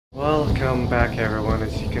Welcome back everyone.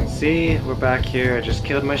 As you can see, we're back here. I just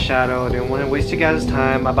killed my shadow. Didn't want to waste you guys'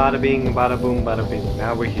 time. Bada bing, bada boom, bada bing.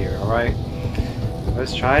 Now we're here, alright?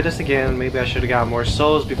 Let's try this again. Maybe I should have got more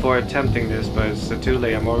souls before attempting this, but it's too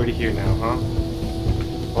late. I'm already here now, huh?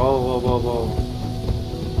 Whoa, whoa, whoa, whoa.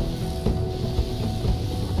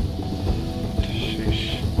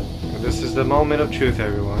 Sheesh. This is the moment of truth,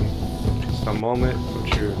 everyone. It's the moment of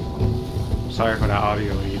truth. Sorry for that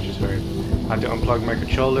audio you just heard. I had to unplug my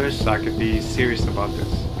controllers so I could be serious about this.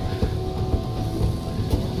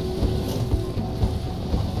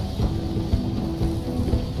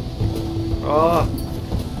 Oh!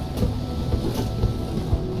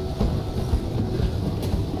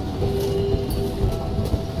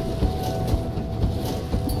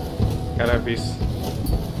 Gotta be...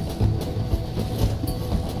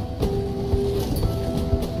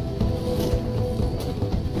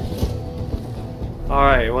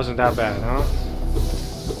 Alright, it wasn't that bad, huh?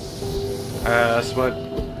 That's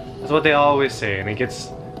what they always say, and it gets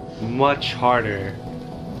much harder.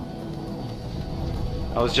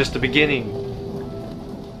 That was just the beginning.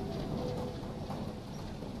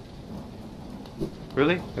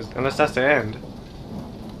 Really? Unless that's the end.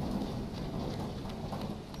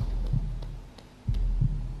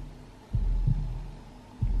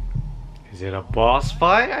 Is it a boss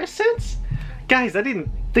fight, I sense? Guys, I didn't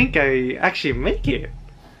think I actually make it.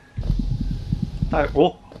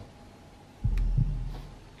 Oh.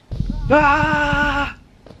 Ah!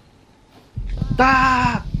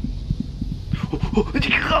 Ah!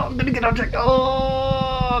 I'm gonna get object.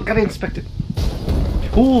 Oh, gotta inspect it.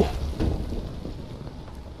 Ooh.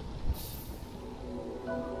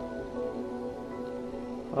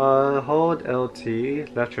 Hold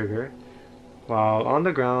LT, left trigger, while on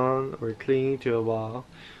the ground or clinging to a wall.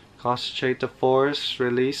 Concentrate the force,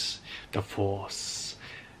 release the force.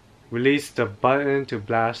 Release the button to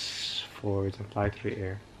blast forwards and fly through the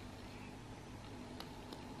air.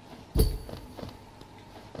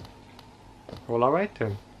 Well, alright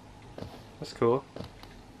then. That's cool.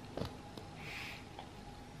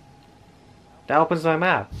 That opens my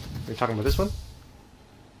map. Are you talking about this one?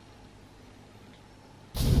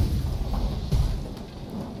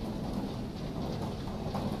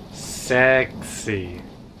 Sexy.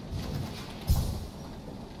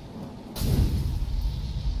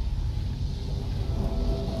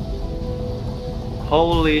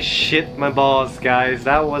 Holy shit, my balls, guys.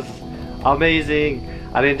 That was amazing.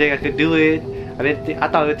 I didn't think I could do it. I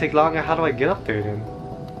thought it would take longer. How do I get up there then?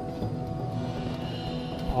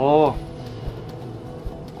 Oh.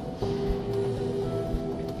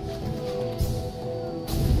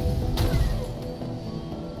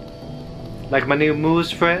 Like my new moose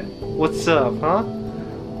friend? What's up, huh?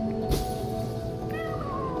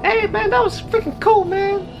 Hey man, that was freaking cool,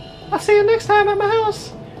 man. I'll see you next time at my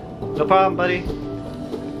house. No problem, buddy.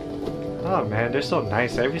 Oh man, they're so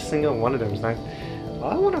nice. Every single one of them is nice. Well,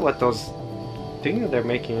 I wonder what those things they're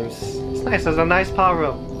making. It's nice. It's a nice power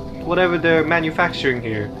up. Whatever they're manufacturing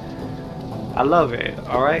here. I love it,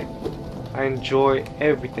 alright? I enjoy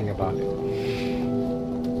everything about it.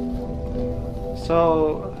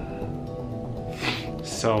 So,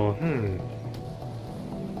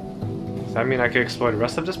 does that mean I could explore the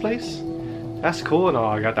rest of this place? That's cool and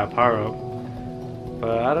all, I got that power up.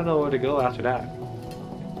 But I don't know where to go after that.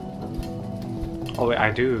 Oh wait,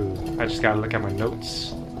 I do. I just gotta look at my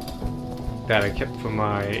notes that I kept from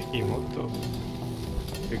my Emoto.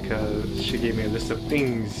 Because she gave me a list of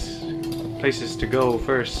things, places to go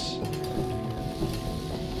first.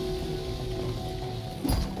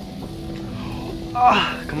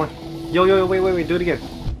 Ah, come on. Yo, wait, do it again.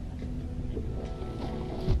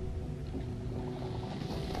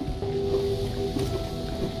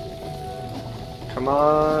 Come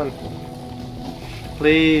on.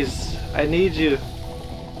 Please, I need you.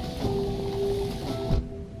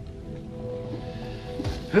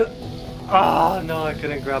 Oh no, I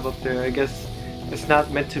couldn't grab up there. I guess it's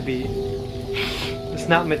not meant to be. It's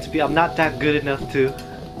not meant to be. I'm not that good enough to.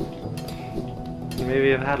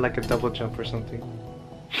 Maybe I've had like a double jump or something.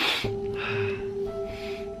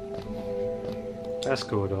 That's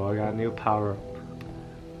cool though, I got a new power up.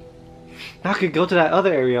 Now I could go to that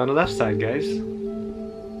other area on the left side, guys.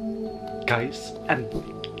 Guys and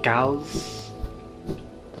gals.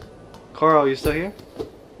 Coral, you still here?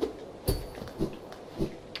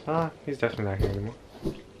 Ah, he's definitely not here anymore.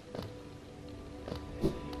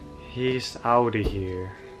 He's out of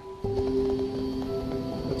here.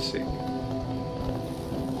 Let's see.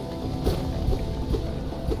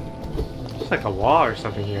 It's like a wall or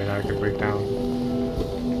something here that I could break down.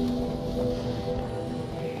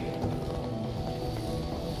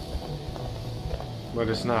 but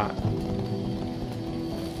it's not.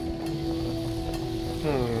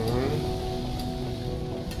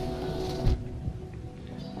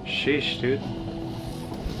 Sheesh, dude.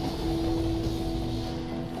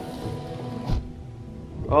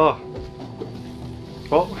 Oh.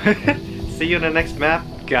 Well, see you in the next map,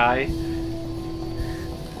 guy.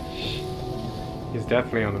 He's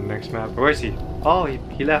definitely on the next map. Where is he? Oh,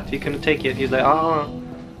 he left. He couldn't take it. He's like, I'm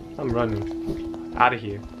running. Out of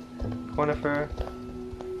here. Conifer,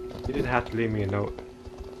 you didn't have to leave me a note.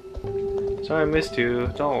 Sorry I missed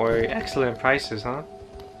you. Don't worry. Excellent prices, huh?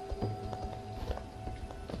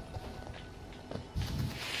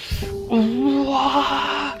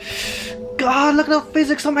 Wow. God, look at the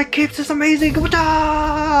physics on my kicks. It's amazing. Woo!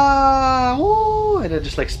 And it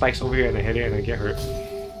just like spikes over here and I hit it and I get hurt.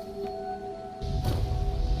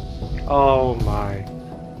 Oh my.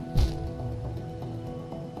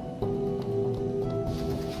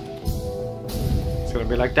 It's gonna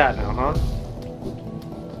be like that now, huh?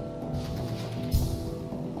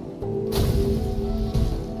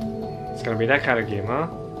 It's gonna be that kind of game, huh?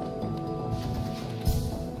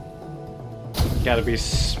 Gotta be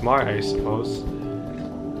smart, I suppose.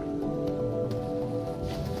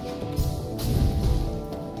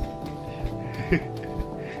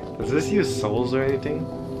 Does this use souls or anything?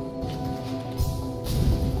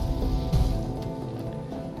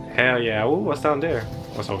 Hell yeah. Ooh, what's down there?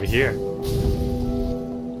 What's over here?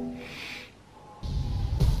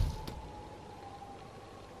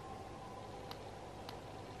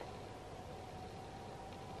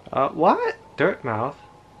 What? Dirt mouth?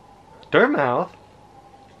 Dirt mouth?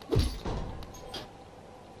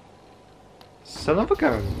 Son of a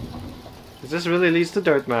gun. Does this really lead to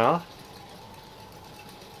dirt mouth?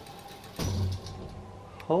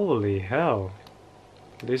 Holy hell.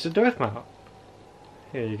 It leads to dirt mouth.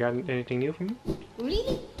 Hey, you got anything new for me?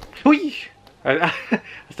 Whee! I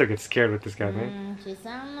still get scared with this guy, man.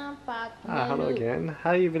 Hello again.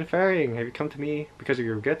 How you been faring? Have you come to me because of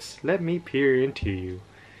your regrets? Let me peer into you.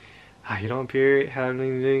 You don't appear having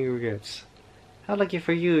any regrets. How lucky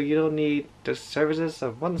for you, you don't need the services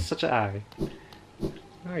of one such an eye.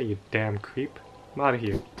 Oh, you damn creep. I'm out of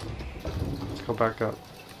here. Let's go back up.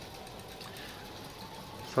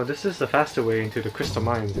 So this is the faster way into the crystal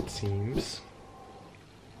mines, it seems.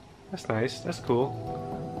 That's nice, that's cool.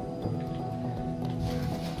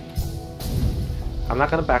 I'm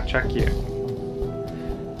not gonna backtrack yet.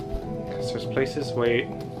 Because there's places, wait.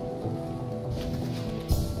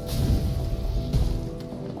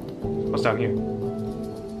 What's down here?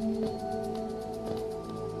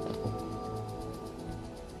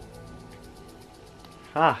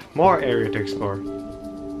 More area to explore.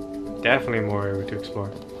 Definitely more area to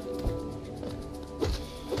explore.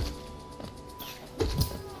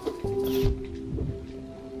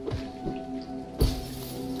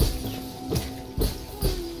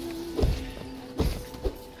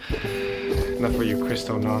 Enough for you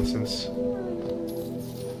crystal nonsense.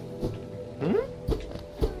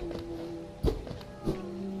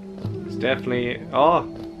 It's definitely... Oh!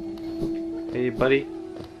 Hey buddy.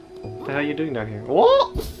 What the hell are you doing down here? Whoa!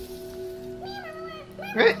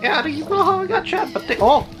 Yeah, I don't even know how I got trapped, but they...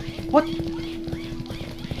 Oh! What?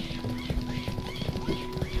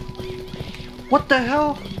 What the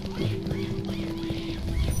hell?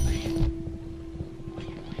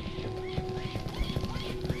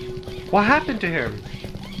 What happened to him?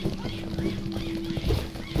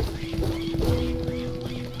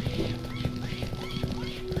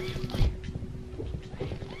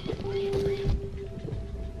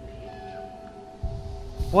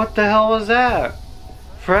 What the hell was that?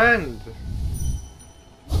 Friend!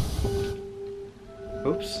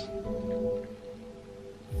 Oops.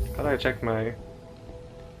 How do I check my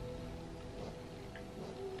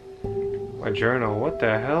journal? What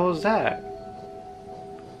the hell is that?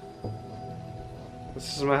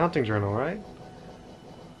 This is my hunting journal, right?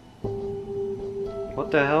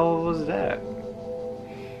 What the hell was that?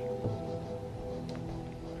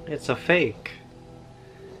 It's a fake.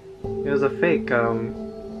 It was a fake,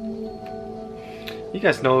 you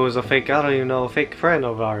guys know it was a fake, I don't even know, a fake friend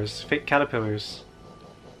of ours. Fake caterpillars.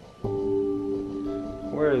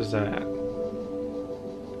 Where is that?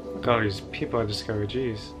 Look at all these people I discovered,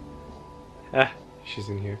 jeez. She's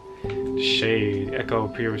in here. The Shade, echo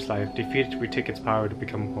of previous life. Defeated to retake its power to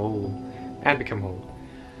become whole. And become whole.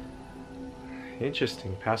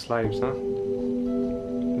 Interesting. Past lives, huh?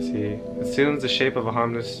 Let's see. Assumes the shape of a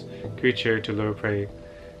harmless creature to lure prey.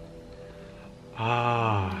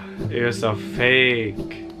 It's a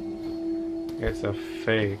fake. It's a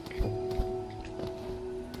fake.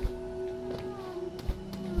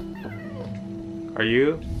 Are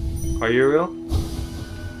you real?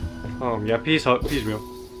 Yeah, peace real.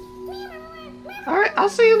 Alright, I'll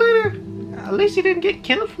see you later. At least you didn't get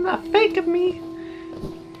killed from that fake of me.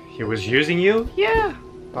 He was using you? Yeah.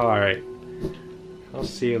 Alright. I'll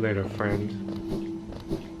see you later, friend.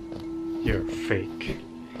 You're fake.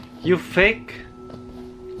 You fake?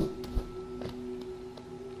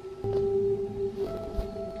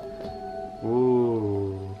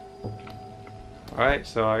 Ooh. Alright,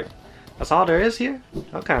 so that's all there is here?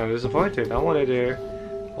 I'm kind of disappointed. I wanted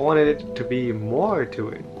it to be more to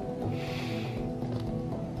it.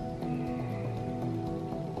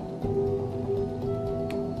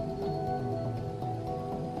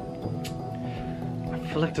 I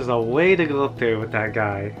feel like there's a way to go up there with that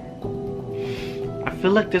guy. I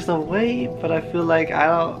feel like there's a way, but I feel like I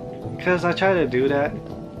don't, because I tried to do that,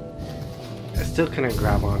 I still couldn't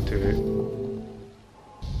grab onto it.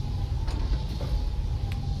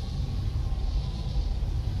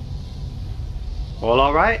 Well,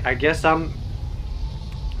 alright, I guess I'm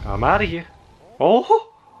out of here.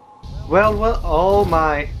 Oh! Well, oh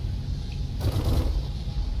my.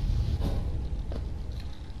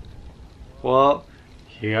 Well,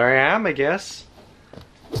 here I am, I guess.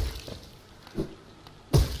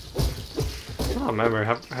 I don't remember.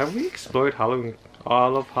 Have we explored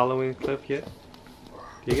all of Halloween Cliff yet?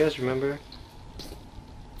 Do you guys remember?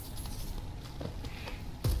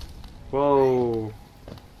 Whoa.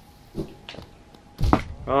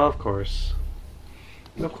 Oh, of course.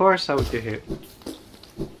 Of course I would get hit.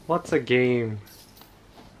 What's a game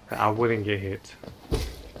that I wouldn't get hit?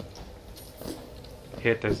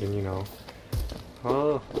 Hit as in, you know.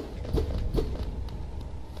 Oh.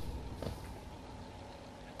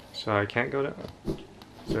 So I can't go down?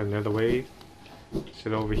 Is there another way? Is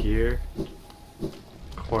it over here?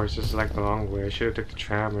 Of course, this is like the long way. I should have took the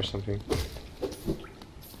tram or something.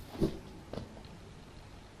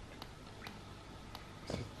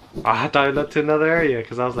 I thought I led to another area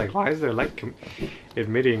because I was like, why is there light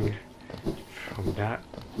emitting from that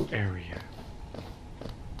area?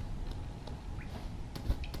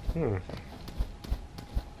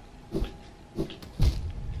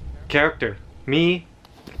 Character. Me?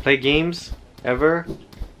 Play games? Ever?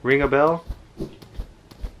 Ring a bell?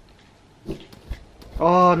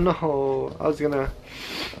 Oh no! I was gonna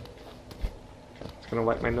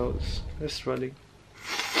wipe my nose. It's running.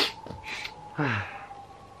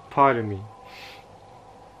 Pardon me.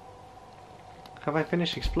 Have I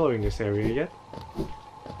finished exploring this area yet?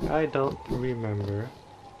 I don't remember.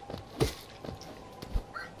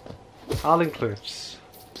 Howling Cliffs.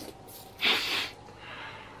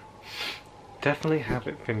 Definitely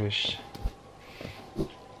haven't finished.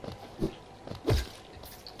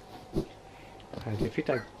 I defeat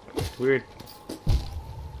that weird.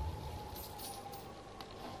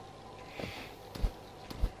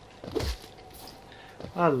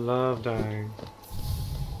 I love dying.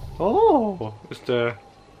 Oh, it's the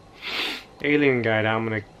alien guy that I'm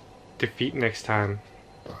gonna defeat next time.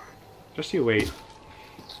 Just you wait.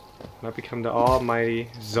 When I become the almighty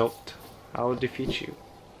Zolt, I will defeat you.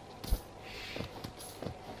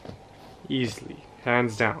 Easily,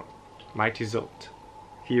 hands down. Mighty Zolt,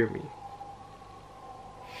 hear me.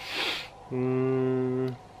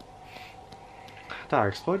 I thought I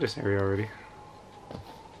explored this area already.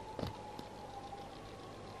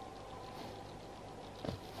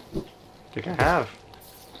 I think I have.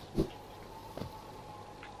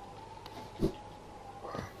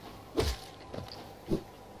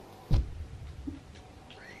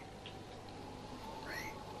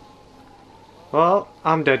 Well,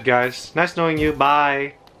 I'm dead, guys. Nice knowing you.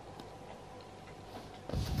 Bye.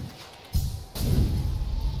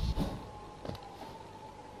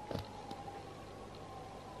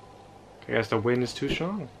 I guess the wind is too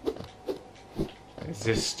strong. Is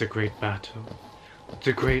this the great battle?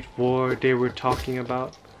 The great war they were talking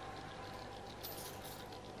about?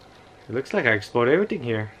 It looks like I explored everything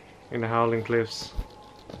here in the Howling Cliffs.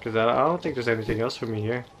 Because I don't think there's anything else for me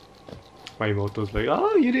here. My moto's like,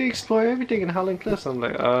 oh, you didn't explore everything in Howling Cliffs. I'm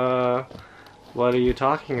like, what are you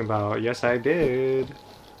talking about? Yes, I did.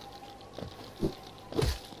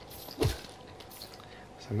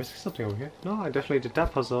 Is I missing something over here? No, I definitely did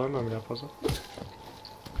that puzzle. I remember that puzzle.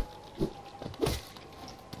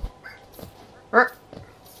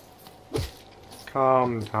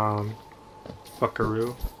 Calm down,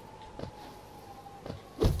 buckaroo.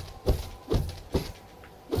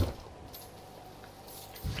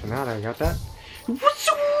 Okay, now that I got that.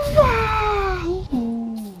 Wow!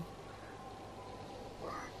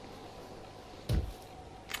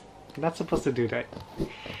 I'm not supposed to do that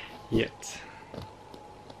yet.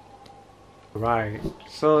 Right,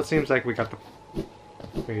 so it seems like we've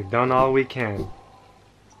done all we can.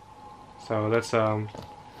 So let's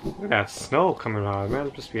look at that snow coming on, man.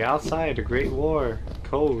 It's supposed to be outside, the Great War.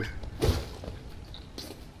 Cold.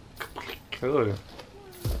 Cold.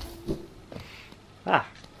 Ah,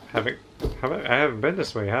 I haven't been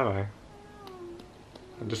this way, have I?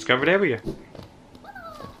 I've discovered area.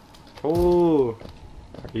 Oh,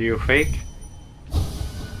 are you fake?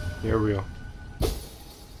 You're real.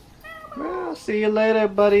 Well, I'll see you later,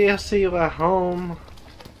 buddy. I'll see you at home.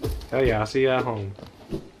 Hell yeah, I'll see you at home.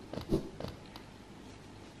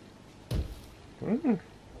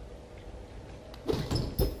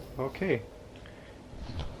 Okay.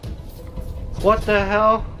 What the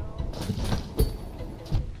hell?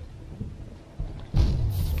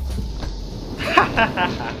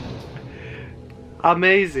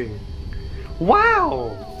 Amazing. Wow.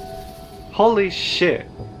 Holy shit.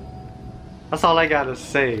 That's all I gotta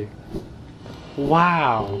say.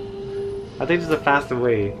 Wow. I think this is the faster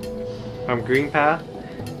way. From Green Path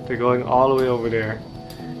to going all the way over there.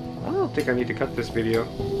 I don't think I need to cut this video.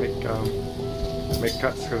 Make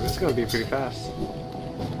cuts because it's gonna be pretty fast.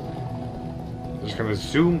 I'm just gonna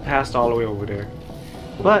zoom past all the way over there.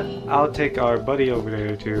 But I'll take our buddy over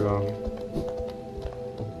there to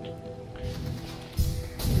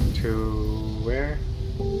where?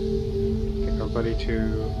 Take our buddy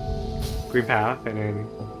to Green Path, and then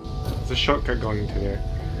there's a shortcut going to there.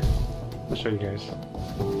 I'll show you guys.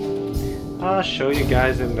 I'll show you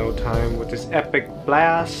guys in no time with this epic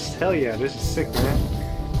blast. Hell yeah, this is sick, man.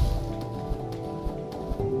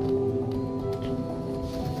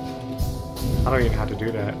 I don't even know how to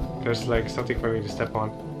do that. There's like something for me to step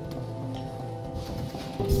on.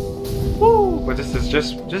 Woo! But this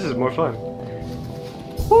is more fun.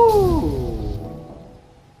 Woo!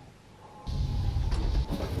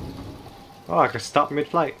 Oh, I can stop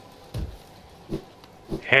mid-flight.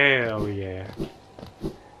 Hell yeah.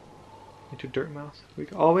 Into dirt mouse.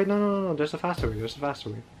 Oh wait, no. There's a faster way. There's a faster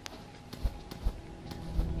way.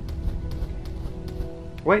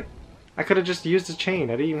 Wait, I could have just used the chain.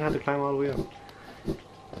 I didn't even have to climb all the way up.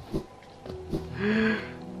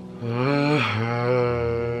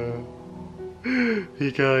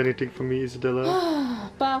 You got anything for me,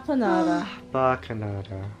 Isabella? Bacanada.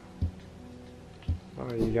 Bacanada.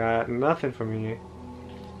 Oh, you got nothing for me.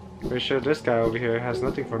 Pretty sure this guy over here has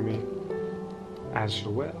nothing for me. As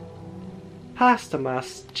well. Pasta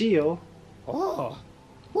mas Gio. Oh,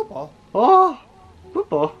 football. Oh,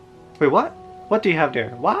 football. Wait, what? What do you have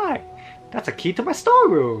there? Why? That's a key to my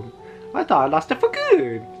storeroom. I thought I lost it for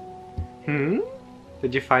good.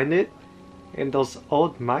 Did you find it in those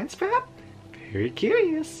old mines, perhaps? Very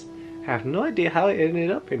curious. I have no idea how it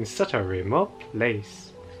ended up in such a remote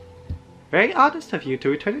place. Very honest of you to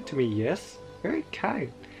return it to me, yes? Very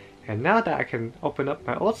kind. And now that I can open up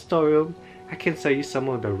my old storeroom, I can sell you some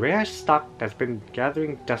of the rare stock that's been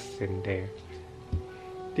gathering dust in there.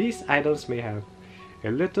 These items may have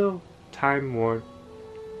a little time worn,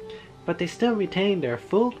 but they still retain their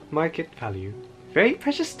full market value. Very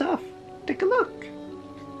precious stuff. Take a look.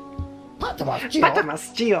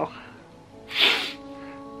 Patamas Gio.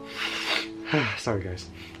 Sorry guys.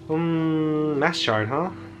 Mass shard, huh?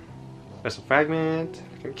 Vessel fragment,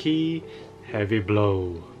 key, heavy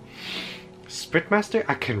blow. Sprint master,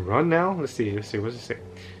 I can run now. Let's see, what does it say?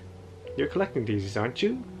 You're collecting these, aren't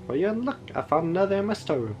you? Well, you're in luck. I found another in my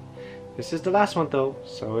storeroom. This is the last one though,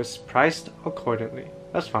 so it's priced accordingly.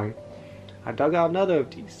 That's fine. I dug out another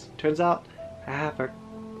of these. Turns out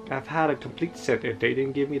I've had a complete set. If they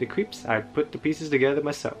didn't give me the creeps, I'd put the pieces together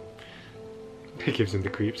myself. It gives him the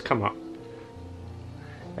creeps, come on.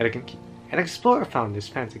 Elegant key. An explorer found this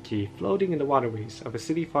fancy key floating in the waterways of a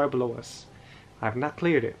city far below us. I have not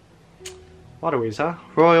cleared it. Waterways, huh?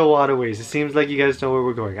 Royal waterways. It seems like you guys know where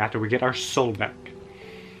we're going after we get our soul back.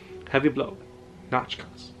 Heavy blow. Notch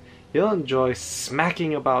cost. You'll enjoy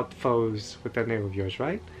smacking about foes with that name of yours,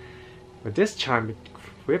 right? With this charm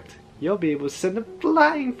equipped, you'll be able to send them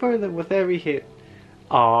flying further with every hit.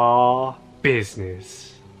 Aww,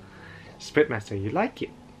 business. Spritmaster, you like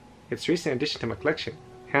it? It's a recent addition to my collection.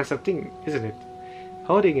 Handsome thing, isn't it?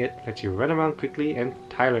 Holding it lets you run around quickly and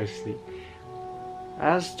tirelessly,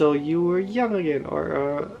 as though you were young again,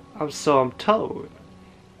 or so I'm told.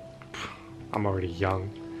 I'm already young.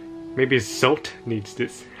 Maybe Zolt needs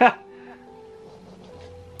this. Ha!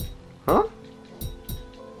 Huh?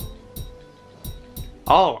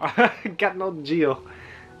 Oh, got no Geo.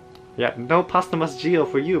 Yeah, no Postumus Geo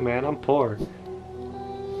for you, man. I'm poor.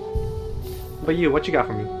 But you, what you got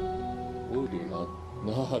for me?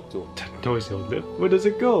 That noisy old lip. Where does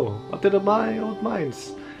it go? Up to the old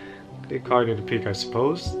mines. They carved in the peak, I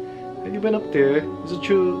suppose. Have you been up there? Is it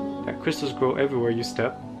true that crystals grow everywhere you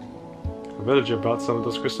step? A villager brought some of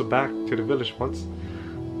those crystals back to the village once.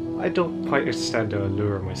 I don't quite understand the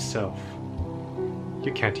allure myself.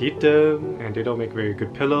 You can't eat them, and they don't make very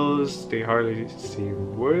good pillows. They hardly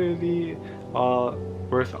seem worth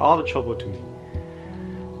all the trouble to me.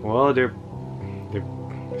 Well, they're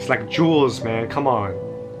it's like jewels, man. Come on.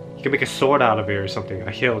 You can make a sword out of it or something.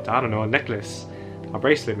 A hilt, I don't know, a necklace. A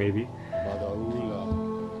bracelet, maybe.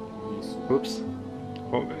 Oops.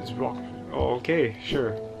 Oh, it's wrong. Oh, okay,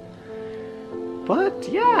 sure. But,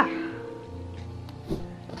 yeah.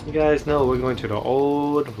 You guys know we're going to the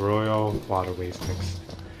old royal waterways next.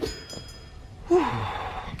 Whew.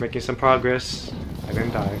 Making some progress. I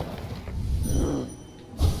didn't die.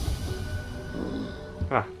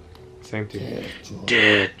 Ah, same thing.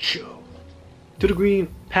 Dead Joe. To the green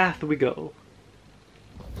path we go.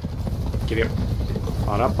 Get it.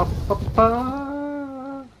 Ba-da-ba-ba-ba.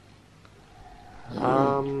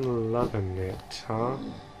 I'm loving it, huh?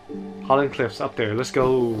 Holland Cliffs up there. Let's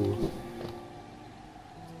go.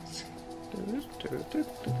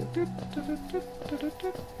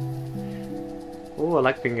 Oh, I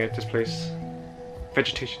like being at this place.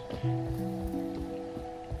 Vegetation.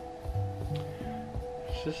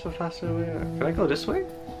 Is this a faster way? Can I go this way?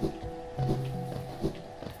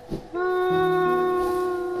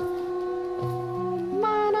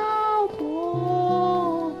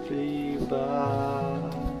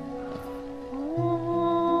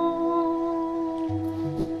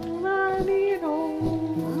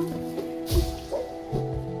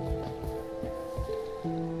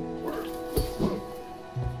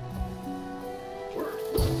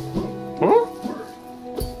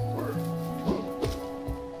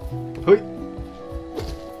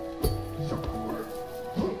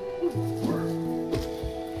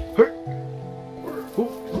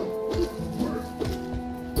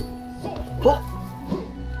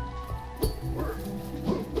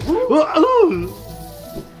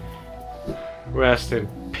 Rest in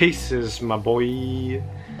pieces, my boy.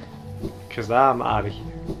 Cause I'm out of here.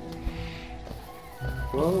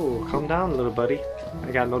 Whoa, calm down, little buddy.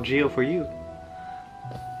 I got no Geo for you.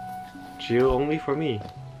 Geo only for me.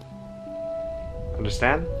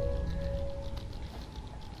 Understand?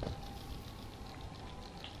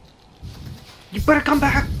 You better come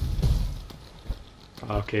back!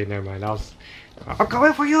 Okay, never mind. I'm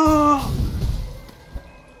coming for you!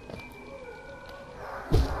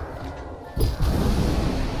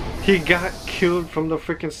 He got killed from the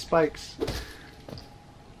freaking spikes.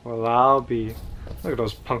 Well, I'll be. Look at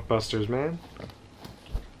those punk busters, man.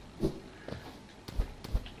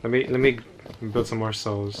 Let me build some more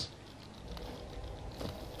souls.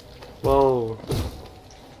 Whoa.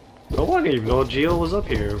 No one even know Geo was up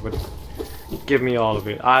here, but give me all of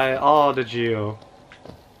it. All the Geo.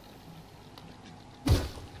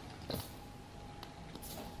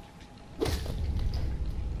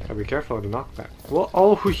 Gotta be careful of the knockback. Whoa,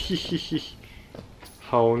 oh,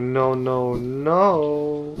 oh no, no,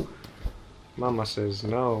 no. Mama says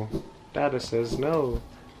no. Dada says no.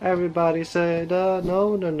 Everybody said no,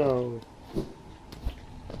 no, no.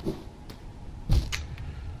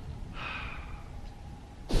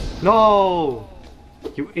 No!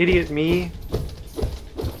 You idiot me.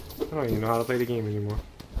 I don't even know how to play the game anymore.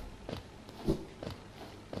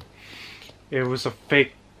 It was a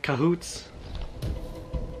fake cahoots.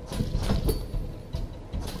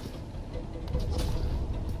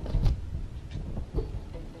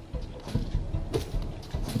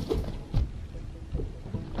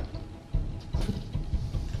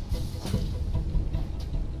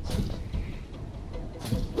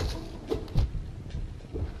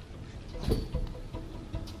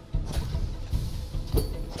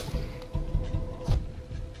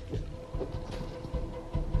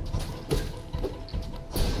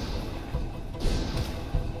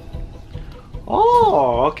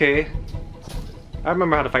 Oh, okay. I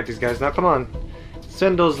remember how to fight these guys. Now, come on.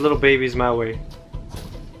 Send those little babies my way.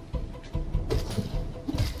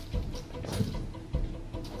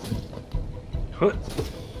 Huh.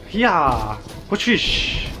 Yeah.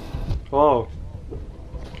 Whoosh. Whoa.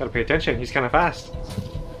 Gotta pay attention. He's kind of fast.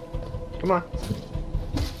 Come on.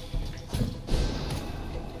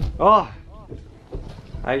 Oh.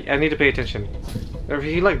 I need to pay attention.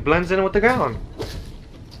 He like blends in with the ground.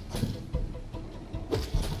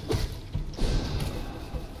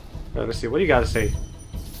 Let's see, what do you gotta say?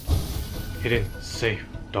 Hidden, safe,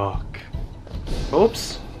 dark.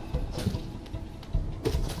 Oops.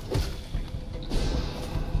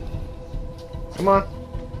 Come on.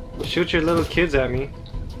 Shoot your little kids at me.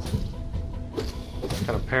 What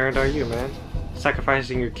kind of parent are you, man?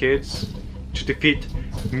 Sacrificing your kids to defeat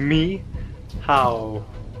me? How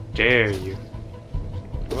dare you?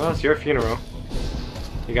 Well, it's your funeral.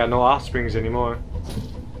 You got no offsprings anymore.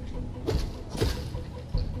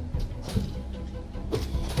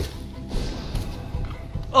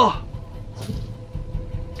 Oh!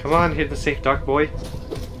 Come on, hit the safe, dark boy.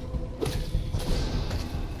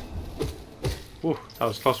 Ooh, that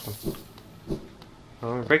was a close one. I'm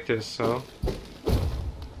gonna break this, so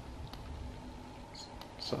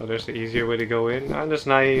there's the easier way to go in. And there's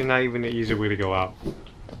not even the easier way to go out.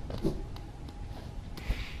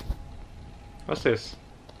 What's this?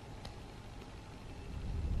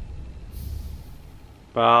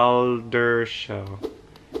 Balder shell.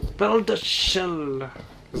 Balder shell.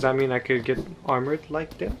 Does that mean I could get armored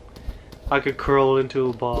like them? I could curl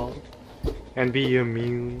into a ball and be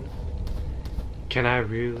immune. Can I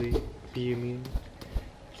really be immune?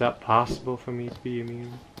 Is that possible for me to be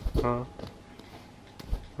immune? Huh?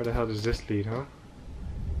 Where the hell does this lead, huh?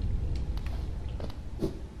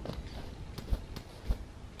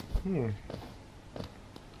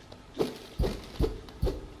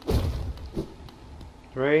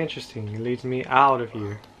 Very interesting. It leads me out of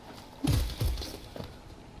here.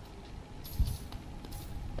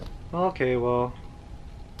 Okay, well,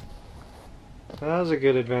 that was a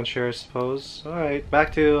good adventure, I suppose. All right,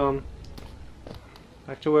 back to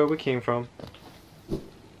where we came from.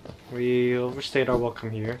 We overstayed our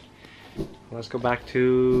welcome here. Let's go back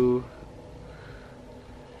to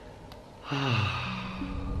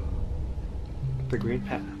the green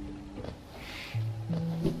path.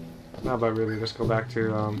 How about really? Let's go back to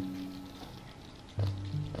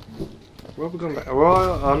where are we going back?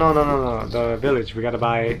 Oh no, the village. We gotta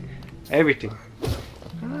buy everything.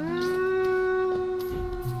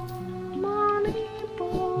 Money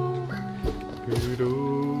ball.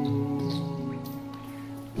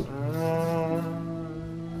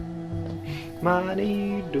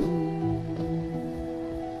 Money do.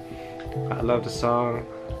 I love the song.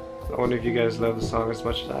 I wonder if you guys love the song as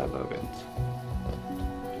much as I love it.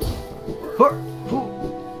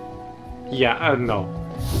 Yeah, no.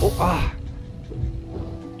 Oh, ah.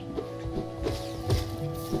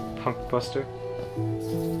 Punk Buster.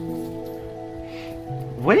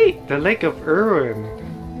 Wait, the Lake of Erin.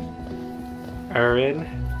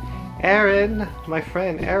 Aaron, my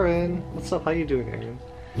friend Aaron. What's up? How you doing, Aaron?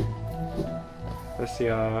 Let's see,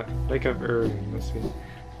 Lake of Erin. Let's see.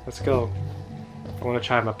 Let's go. I want to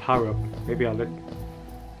try my power up. Maybe I'll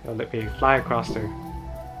let me fly across there.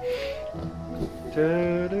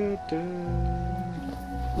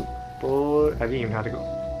 Boy, I didn't even have to go.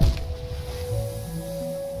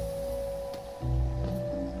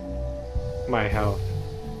 My health.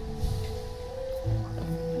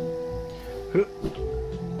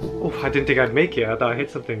 Oh, I didn't think I'd make it. I thought I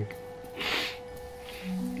hit something.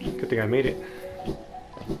 Good thing I made it.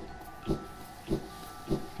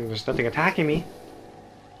 There's nothing attacking me.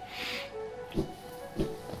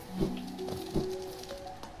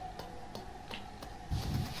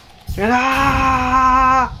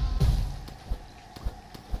 Ah!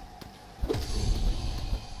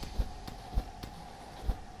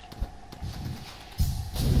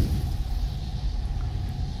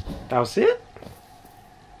 That was it?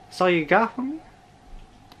 That's all you got from me?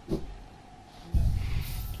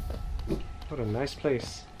 What a nice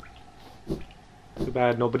place. Too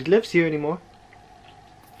bad nobody lives here anymore.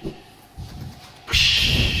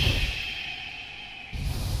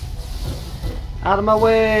 Out of my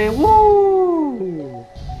way! Woo!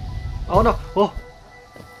 Oh no! Oh!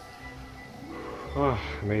 Oh,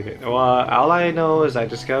 I made it. Well, all I know is I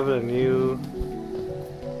discovered a new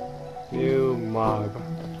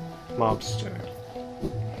mobster.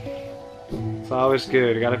 It's always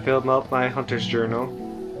good. I gotta fill up my hunter's journal.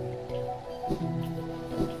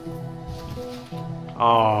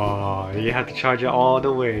 Oh, you have to charge it all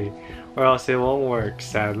the way, or else it won't work,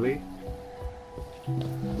 sadly.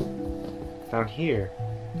 Down here.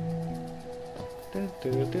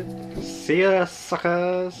 See ya,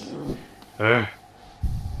 suckers!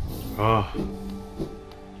 Oh.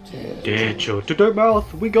 Dead show to their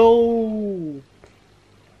mouth we go!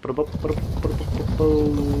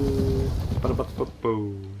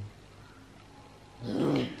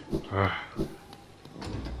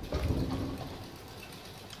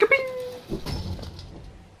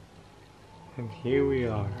 And here we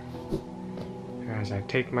are, as I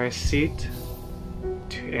take my seat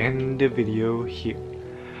to end the video here.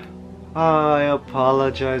 I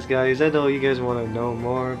apologize, guys. I know you guys want to know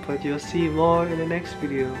more, but you'll see more in the next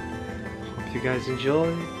video. Hope you guys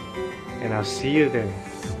enjoy, and I'll see you then.